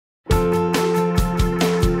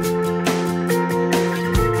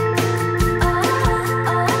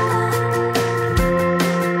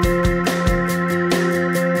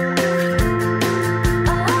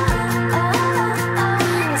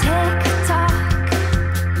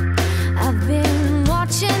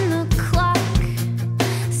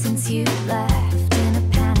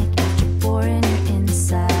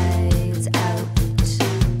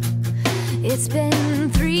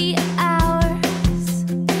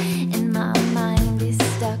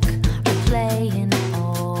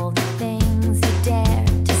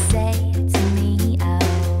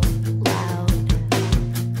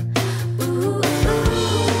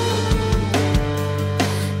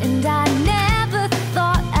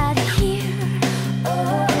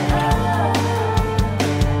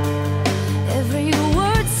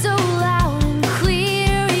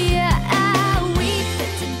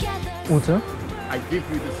give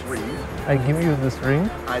you this ring. I give you this ring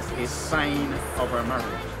As a sign of our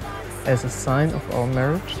marriage. as a sign of our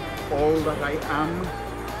marriage. All that I am,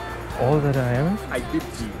 All that I am, I give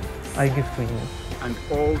to you. I give to you. And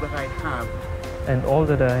all that I have, And all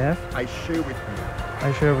that I have, I share with you.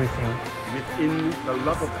 I share with you. Within the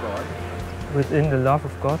love of God, Within the love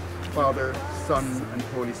of God, Father, Son, and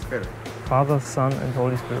Holy Spirit. Father, Son, and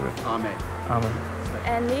Holy Spirit. Amen. Amen.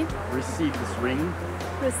 Andy, Receive this ring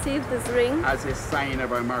receive this ring as a sign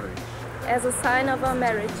of our marriage. as a sign of our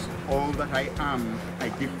marriage. All that I am, I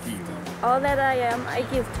give to you. All that I am, I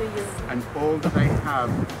give to you. And all that I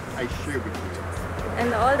have, I share with you.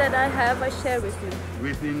 And all that I have, I share with you.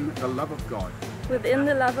 Within the love of God, Within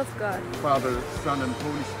the love of God. Father, Son, and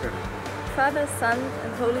Holy Spirit. Father, Son,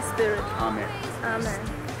 and Holy Spirit. Amen. Amen.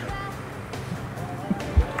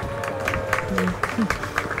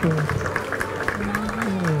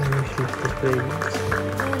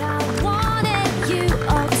 But I wanted you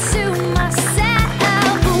all to myself.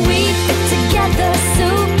 We fit together so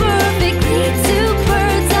perfectly. Two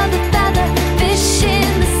birds of a feather, fish in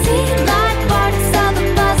the sea, like parts of a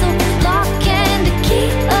puzzle, lock and a key.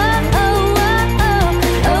 Oh, oh, oh,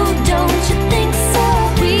 oh, oh, don't you think so?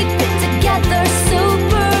 We fit together so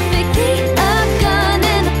perfectly. A gun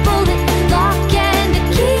and a bullet, lock and a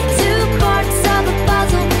key. Two parts of a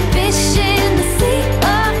puzzle, fish in the sea. Oh,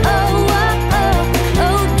 oh, oh, oh,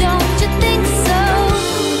 oh, don't you think so?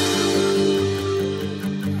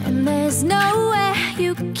 And there's no